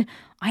mean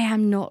I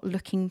am not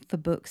looking for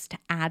books to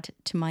add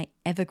to my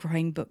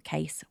ever-growing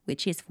bookcase,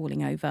 which is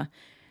falling over.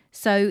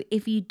 So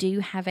if you do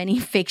have any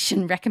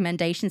fiction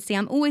recommendations, see,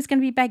 I'm always going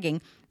to be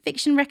begging.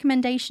 Fiction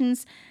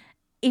recommendations,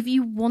 if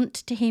you want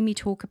to hear me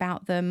talk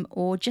about them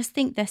or just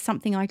think there's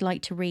something I'd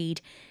like to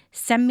read,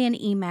 send me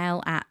an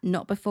email at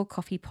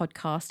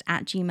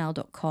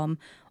notbeforecoffeepodcast@gmail.com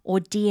or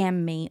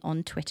DM me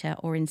on Twitter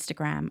or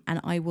Instagram and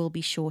I will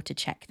be sure to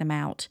check them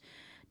out.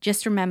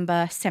 Just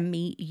remember, send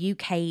me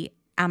UK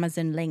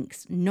Amazon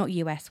links, not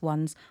US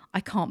ones. I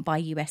can't buy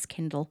US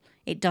Kindle.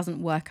 It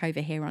doesn't work over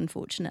here,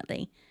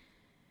 unfortunately.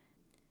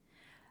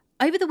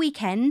 Over the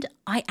weekend,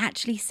 I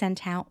actually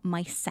sent out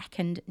my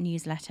second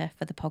newsletter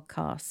for the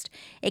podcast.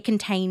 It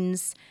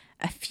contains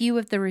a few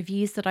of the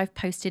reviews that I've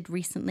posted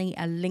recently,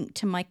 a link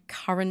to my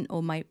current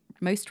or my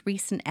most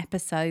recent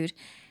episode,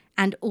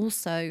 and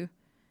also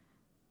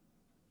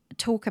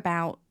talk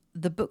about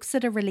the books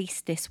that are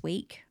released this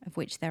week, of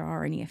which there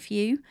are only a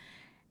few,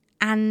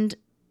 and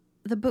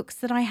the books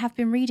that I have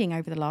been reading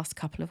over the last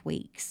couple of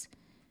weeks.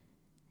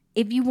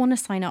 If you want to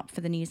sign up for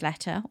the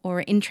newsletter or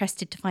are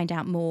interested to find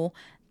out more,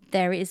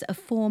 there is a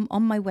form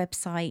on my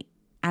website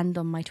and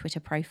on my Twitter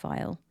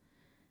profile.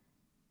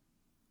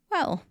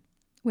 Well,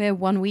 we're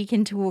 1 week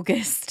into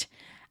August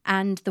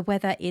and the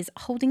weather is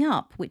holding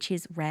up, which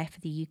is rare for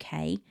the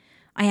UK.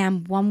 I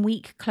am 1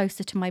 week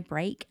closer to my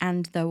break,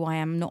 and though I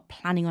am not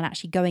planning on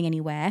actually going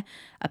anywhere,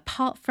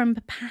 apart from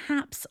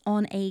perhaps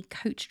on a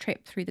coach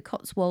trip through the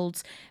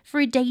Cotswolds for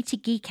a day to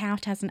geek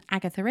out as an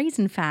Agatha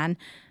Raisin fan,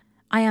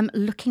 I am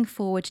looking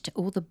forward to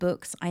all the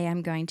books I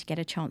am going to get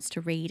a chance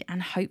to read,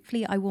 and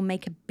hopefully I will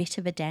make a bit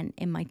of a dent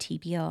in my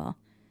TBR.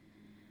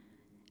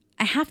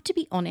 I have to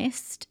be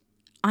honest,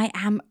 I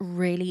am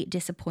really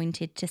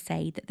disappointed to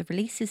say that the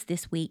releases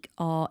this week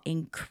are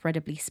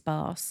incredibly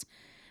sparse.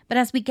 But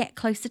as we get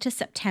closer to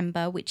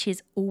September, which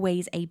is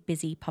always a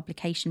busy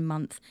publication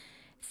month,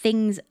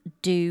 things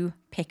do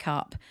pick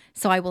up.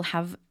 So I will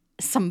have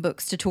some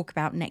books to talk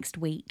about next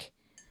week.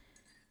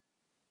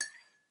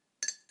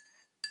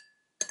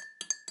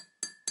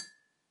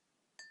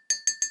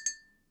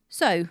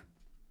 So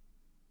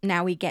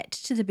now we get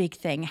to the big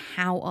thing.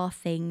 How are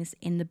things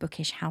in the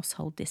bookish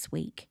household this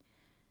week?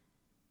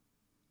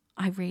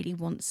 I really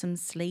want some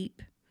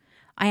sleep.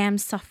 I am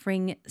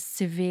suffering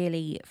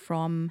severely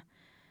from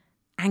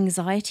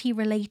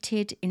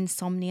anxiety-related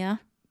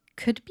insomnia,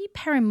 could be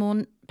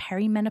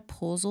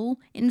perimenopausal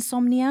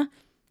insomnia.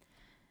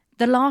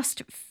 The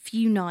last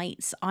few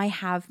nights I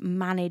have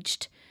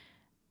managed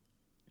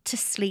to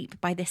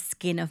sleep by the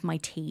skin of my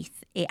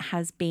teeth. It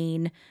has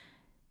been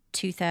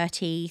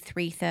 2:30,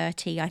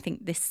 3:30. I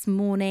think this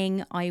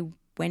morning I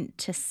went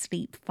to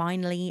sleep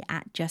finally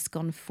at just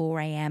gone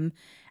 4 a.m.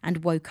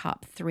 and woke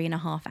up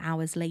 3.5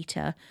 hours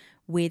later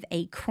with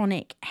a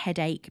chronic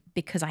headache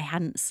because I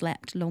hadn't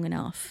slept long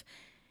enough.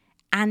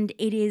 And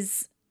it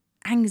is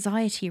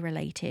anxiety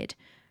related.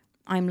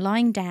 I'm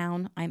lying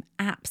down. I'm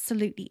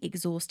absolutely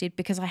exhausted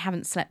because I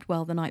haven't slept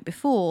well the night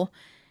before.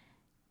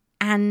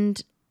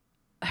 And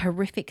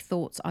horrific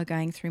thoughts are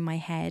going through my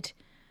head.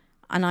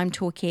 And I'm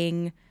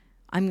talking,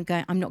 I'm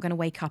not going to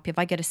wake up. If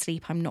I go to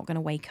sleep, I'm not going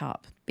to wake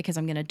up because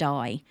I'm going to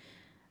die.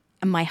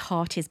 And my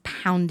heart is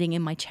pounding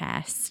in my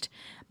chest.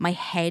 My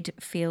head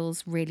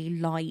feels really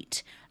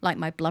light, like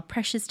my blood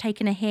pressure's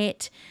taken a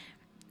hit.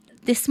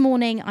 This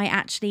morning, I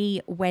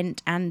actually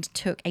went and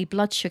took a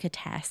blood sugar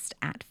test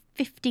at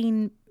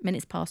 15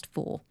 minutes past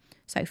 4.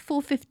 So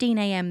 4:15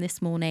 a.m.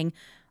 this morning,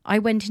 I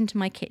went into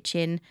my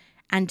kitchen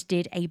and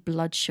did a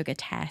blood sugar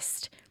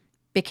test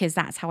because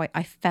that's how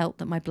I felt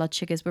that my blood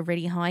sugars were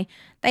really high.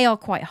 They are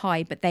quite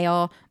high, but they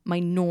are my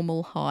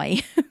normal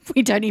high.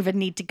 We don't even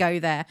need to go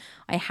there.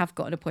 I have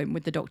got an appointment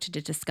with the doctor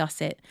to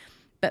discuss it.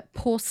 But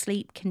poor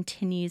sleep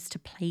continues to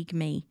plague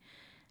me.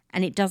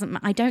 And it doesn't,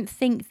 I don't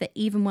think that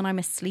even when I'm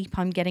asleep,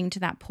 I'm getting to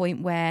that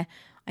point where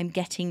I'm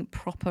getting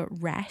proper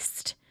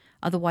rest.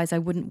 Otherwise, I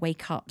wouldn't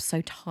wake up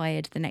so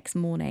tired the next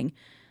morning.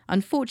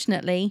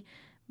 Unfortunately,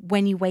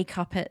 when you wake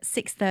up at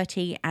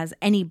 6:30, as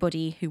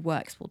anybody who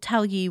works will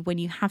tell you, when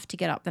you have to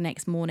get up the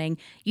next morning,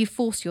 you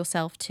force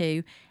yourself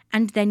to,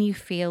 and then you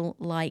feel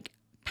like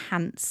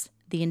pants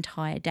the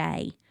entire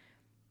day.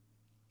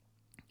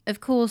 Of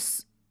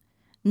course,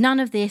 none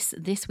of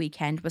this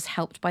weekend was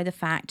helped by the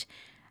fact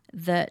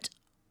that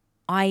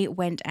I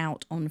went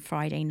out on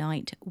Friday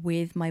night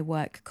with my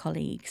work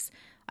colleagues.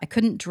 I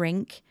couldn't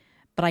drink,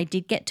 but I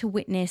did get to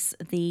witness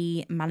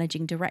the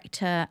managing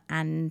director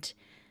and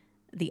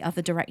the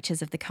other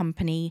directors of the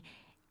company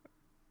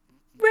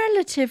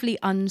relatively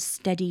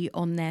unsteady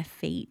on their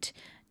feet,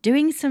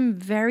 doing some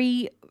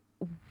very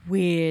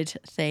weird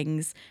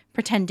things,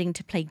 pretending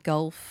to play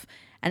golf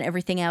and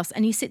everything else.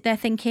 And you sit there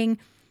thinking,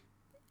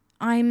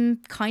 I'm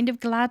kind of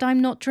glad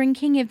I'm not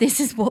drinking if this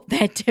is what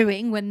they're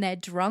doing when they're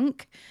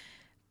drunk.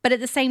 But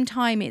at the same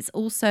time, it's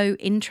also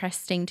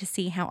interesting to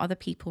see how other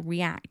people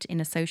react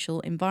in a social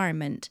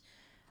environment.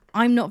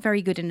 I'm not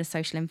very good in a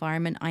social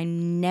environment. I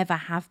never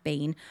have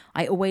been.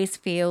 I always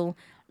feel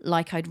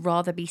like I'd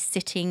rather be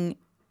sitting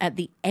at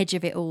the edge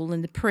of it all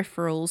in the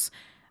peripherals,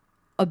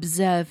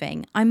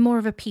 observing. I'm more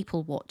of a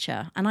people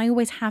watcher, and I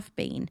always have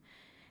been.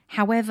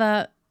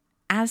 However,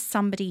 as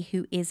somebody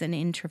who is an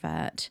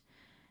introvert,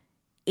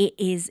 it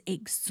is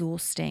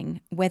exhausting.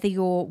 Whether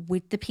you're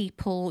with the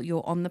people,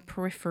 you're on the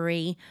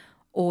periphery,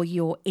 or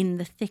you're in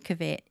the thick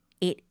of it,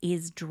 it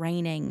is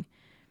draining.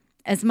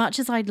 As much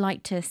as I'd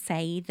like to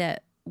say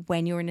that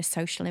when you're in a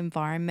social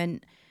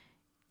environment,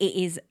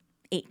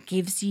 it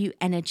gives you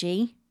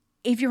energy.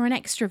 If you're an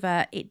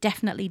extrovert, it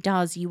definitely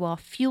does. You are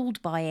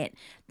fueled by it.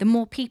 The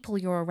more people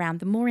you're around,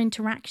 the more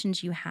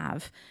interactions you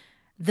have,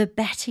 the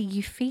better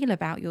you feel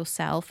about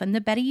yourself and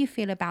the better you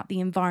feel about the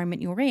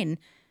environment you're in.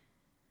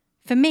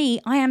 For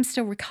me, I am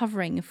still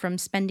recovering from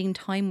spending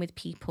time with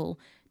people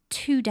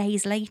 2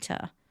 days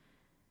later.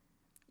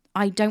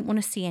 I don't want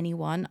to see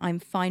anyone. I'm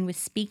fine with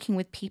speaking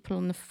with people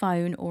on the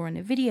phone or on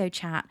a video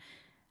chat,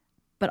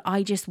 but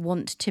I just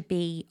want to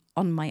be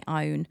on my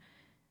own.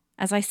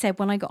 As I said,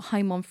 when I got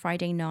home on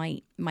Friday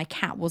night, my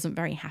cat wasn't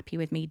very happy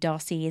with me.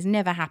 Darcy is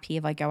never happy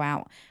if I go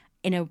out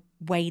in a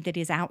way that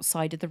is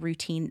outside of the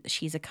routine that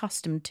she's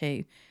accustomed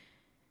to.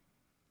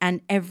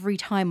 And every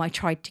time I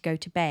tried to go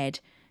to bed,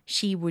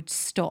 she would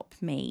stop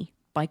me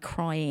by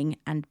crying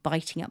and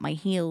biting at my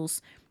heels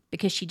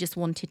because she just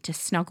wanted to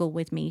snuggle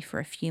with me for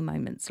a few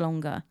moments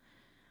longer.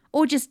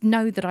 Or just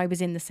know that I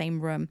was in the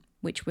same room,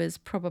 which was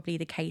probably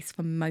the case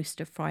for most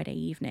of Friday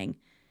evening.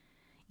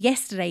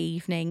 Yesterday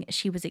evening,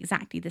 she was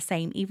exactly the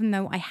same, even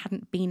though I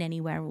hadn't been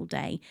anywhere all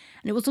day.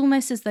 And it was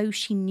almost as though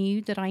she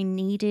knew that I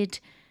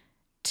needed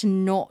to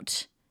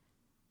not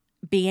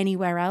be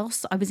anywhere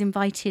else. I was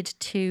invited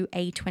to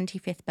a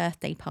 25th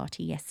birthday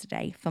party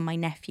yesterday for my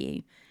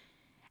nephew,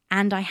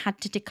 and I had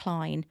to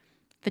decline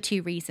for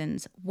 2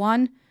 reasons.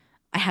 One,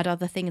 I had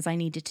other things I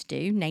needed to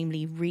do,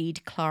 namely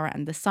read Clara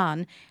and the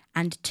Sun.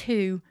 And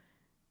 2,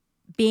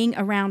 being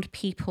around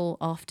people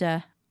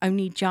after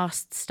only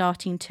just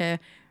starting to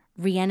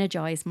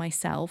re-energize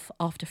myself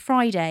after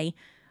Friday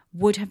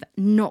would have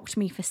knocked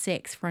me for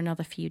 6 for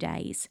another few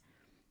days.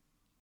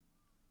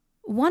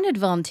 One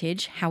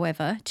advantage,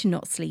 however, to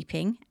not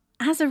sleeping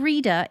as a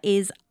reader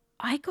is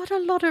I got a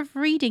lot of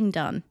reading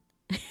done.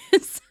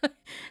 so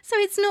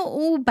it's not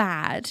all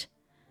bad,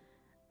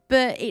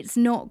 but it's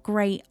not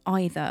great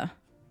either.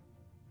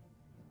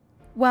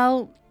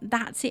 Well,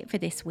 that's it for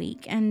this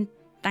week, and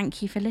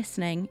thank you for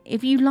listening.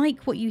 If you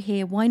like what you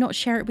hear, why not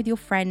share it with your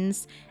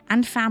friends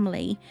and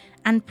family?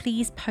 And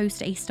please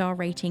post a star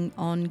rating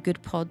on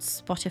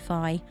Goodpods,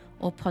 Spotify,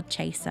 or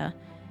Podchaser.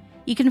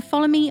 You can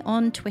follow me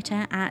on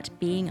Twitter at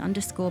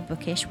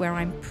being_bookish, where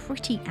I'm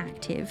pretty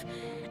active,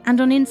 and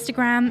on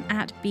Instagram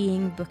at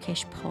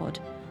beingbookishpod.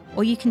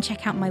 Or you can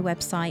check out my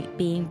website,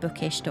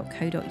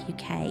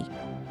 beingbookish.co.uk.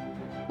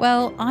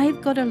 Well,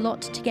 I've got a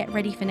lot to get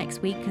ready for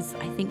next week because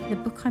I think the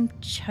book I'm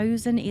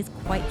chosen is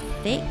quite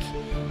thick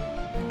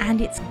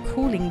and it's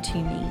calling to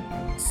me.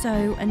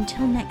 So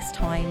until next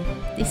time,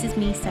 this is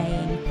me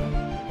saying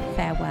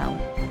farewell.